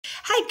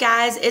Hi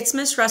guys, it's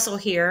Miss Russell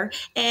here,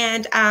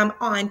 and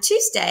on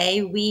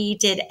Tuesday we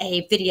did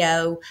a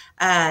video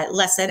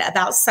lesson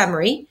about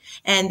summary,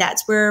 and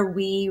that's where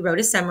we wrote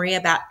a summary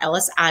about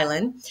Ellis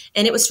Island,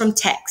 and it was from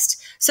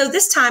text. So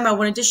this time I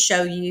wanted to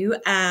show you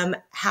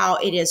how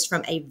it is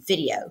from a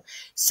video.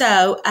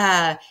 So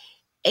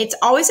it's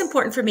always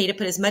important for me to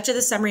put as much of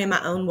the summary in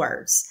my own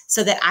words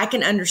so that I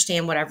can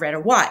understand what I've read or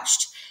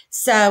watched.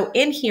 So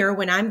in here,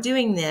 when I'm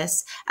doing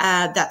this,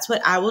 that's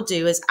what I will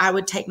do is I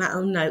would take my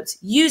own notes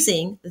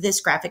using this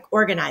graphic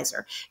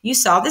organizer. You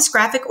saw this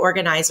graphic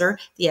organizer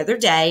the other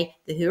day,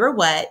 the who or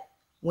what,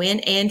 when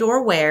and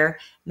or where,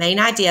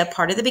 main idea,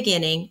 part of the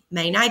beginning,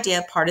 main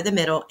idea, part of the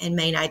middle, and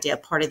main idea,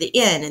 part of the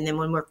end. And then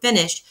when we're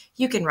finished,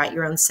 you can write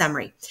your own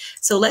summary.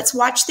 So let's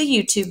watch the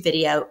YouTube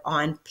video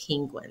on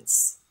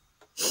penguins.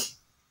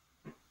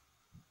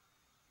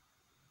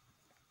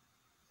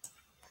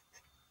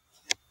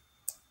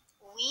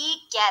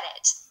 We get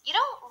it. You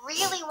don't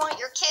really want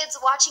your kids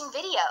watching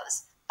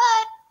videos,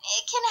 but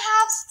it can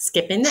have...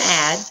 Skipping the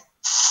ad.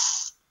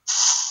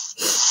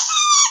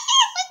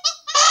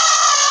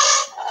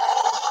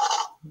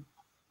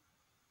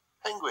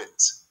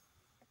 Penguins.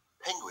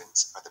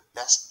 Penguins are the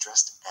best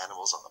dressed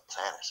animals on the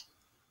planet.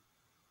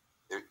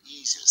 They're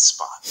easy to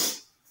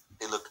spot.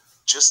 They look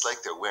just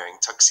like they're wearing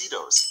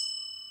tuxedos.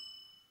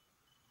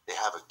 They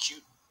have a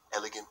cute,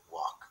 elegant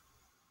walk,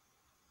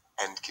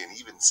 and can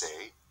even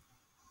say,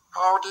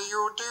 "How do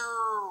you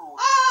do?"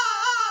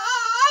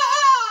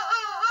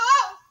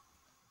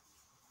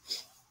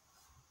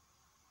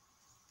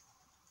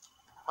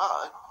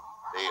 But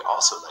they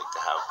also like to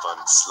have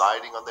fun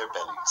sliding on their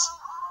bellies.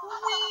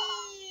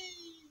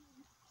 Whee!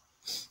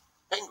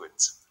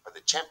 Penguins are the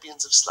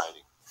champions of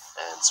sliding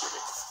and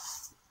swimming.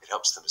 It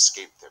helps them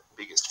escape their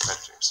biggest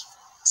predators,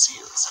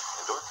 seals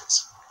and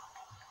orcas.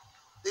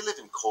 They live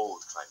in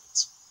cold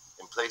climates,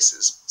 in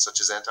places such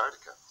as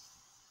Antarctica.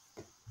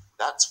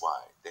 That's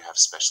why they have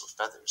special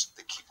feathers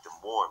that keep them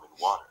warm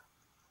in water.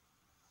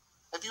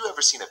 Have you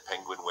ever seen a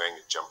penguin wearing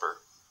a jumper?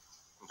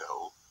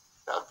 No,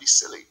 that would be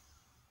silly.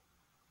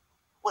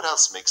 What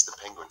else makes the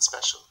penguin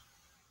special?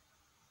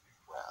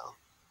 Well,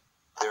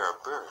 they're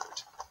a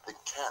bird that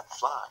can't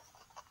fly.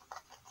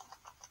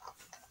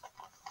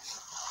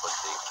 But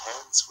they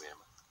can swim,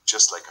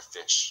 just like a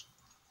fish.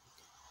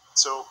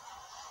 So,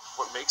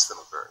 what makes them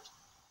a bird?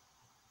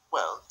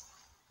 Well,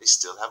 they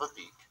still have a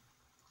beak,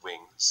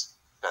 wings,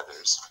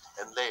 feathers,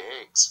 and lay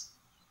eggs.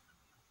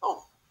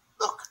 Oh,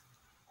 look,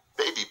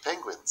 baby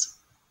penguins.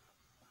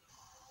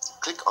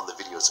 Click on the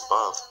videos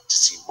above to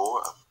see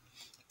more of.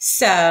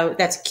 So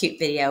that's a cute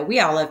video. We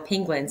all love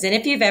penguins. And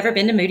if you've ever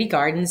been to Moody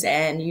Gardens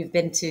and you've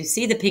been to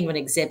see the penguin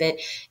exhibit,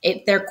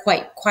 they're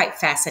quite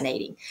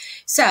fascinating.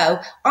 So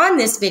on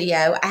this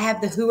video, I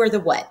have the who or the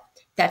what.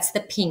 That's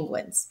the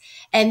penguins.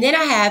 And then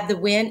I have the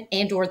when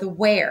and or the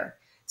where.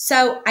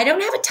 So I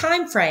don't have a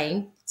time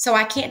frame, so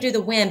I can't do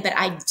the when, but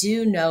I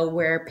do know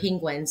where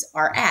penguins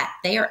are at.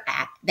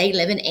 They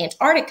live in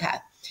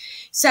Antarctica.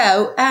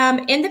 So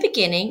in the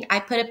beginning,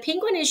 I put a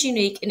penguin is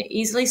unique and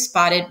easily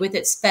spotted with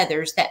its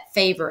feathers that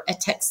favor a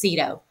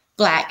tuxedo,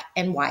 black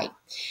and white.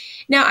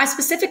 Now, I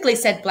specifically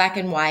said black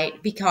and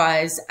white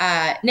because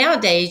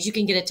nowadays you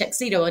can get a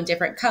tuxedo in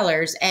different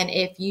colors. And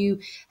if you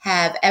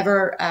have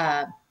ever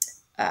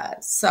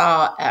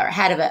saw or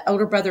had an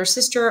older brother or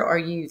sister, or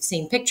you've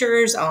seen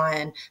pictures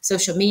on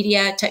social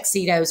media,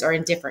 tuxedos are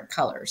in different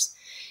colors.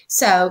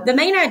 So the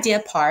main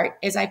idea part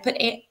is I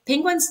put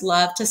penguins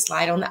love to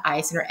slide on the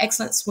ice and are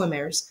excellent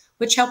swimmers,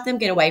 which help them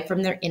get away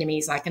from their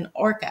enemies like an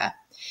orca.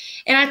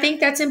 And I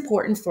think that's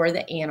important for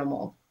the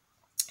animal.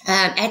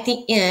 At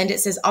the end,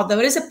 it says, although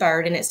it is a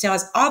bird and it still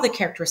has all the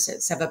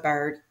characteristics of a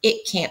bird,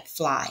 it can't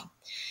fly.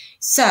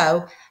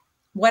 So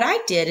what I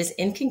did is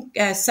in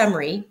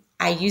summary,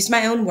 I used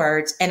my own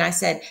words and I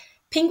said,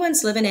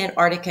 penguins live in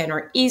Antarctica and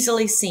are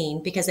easily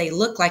seen because they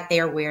look like they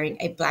are wearing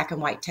a black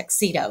and white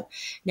tuxedo.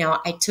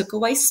 Now, I took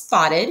away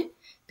spotted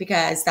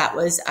because that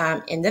was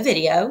in the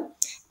video.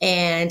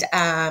 And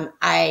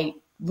I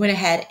went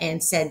ahead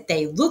and said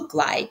they look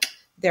like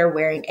they're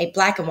wearing a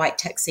black and white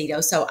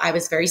tuxedo. So I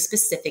was very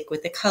specific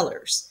with the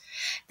colors.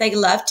 They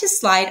love to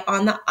slide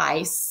on the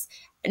ice.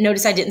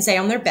 Notice I didn't say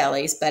on their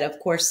bellies, but of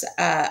course,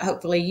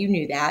 hopefully you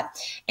knew that.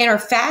 And are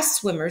fast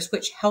swimmers,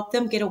 which help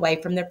them get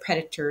away from their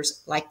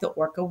predators like the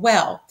orca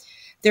whale.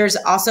 There was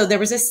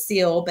a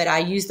seal, but I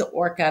used the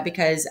orca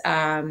because,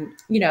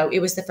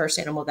 it was the first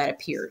animal that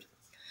appeared.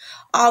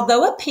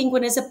 Although a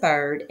penguin is a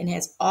bird and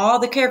has all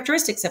the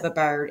characteristics of a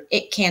bird,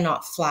 it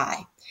cannot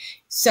fly.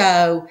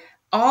 So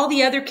all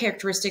the other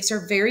characteristics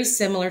are very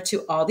similar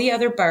to all the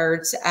other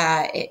birds,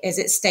 as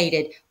it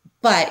stated,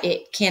 but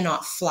it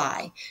cannot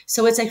fly.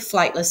 So it's a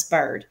flightless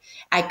bird.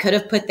 I could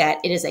have put that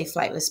it is a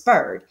flightless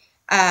bird,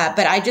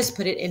 but I just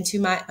put it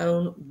into my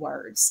own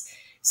words.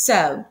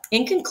 So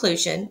in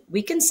conclusion,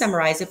 we can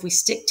summarize if we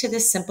stick to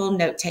this simple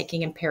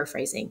note-taking and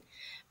paraphrasing.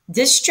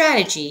 This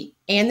strategy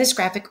and this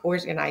graphic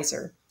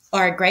organizer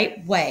are a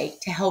great way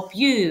to help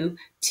you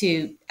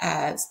to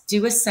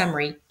do a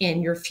summary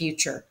in your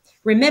future.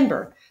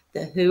 Remember,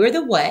 the who or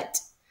the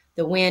what,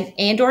 the when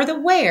and or the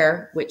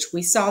where, which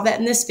we saw that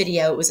in this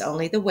video, it was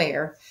only the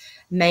where,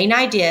 main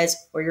ideas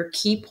or your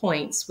key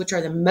points, which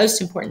are the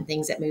most important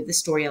things that move the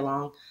story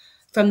along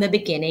from the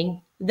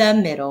beginning, the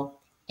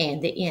middle,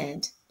 and the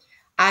end.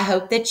 I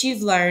hope that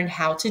you've learned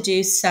how to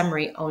do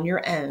summary on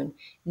your own.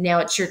 Now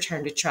it's your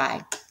turn to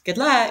try. Good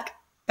luck.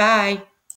 Bye.